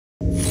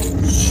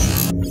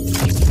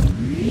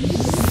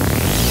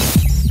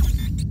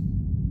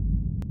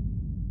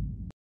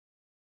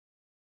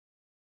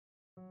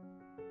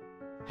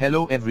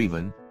Hello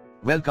everyone,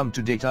 welcome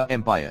to Data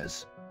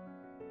Empires.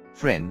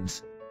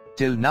 Friends,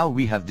 till now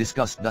we have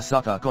discussed the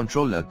SATA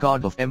controller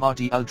card of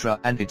MRT Ultra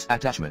and its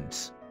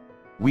attachments.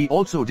 We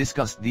also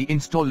discussed the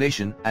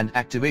installation and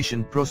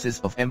activation process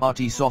of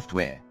MRT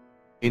software.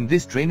 In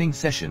this training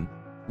session,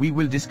 we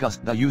will discuss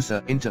the user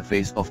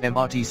interface of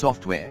MRT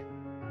software.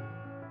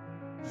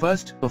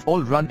 First of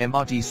all, run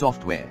MRT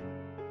software.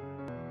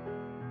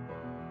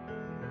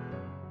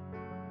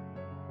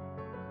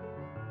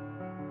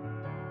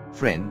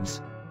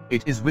 Friends,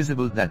 it is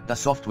visible that the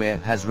software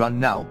has run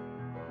now.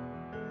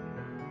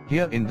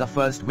 Here in the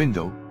first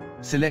window,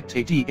 select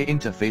ATA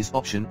interface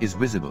option is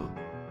visible.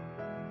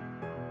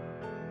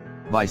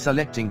 By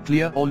selecting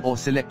clear all or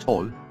select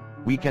all,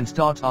 we can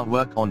start our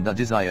work on the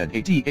desired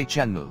ATA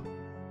channel.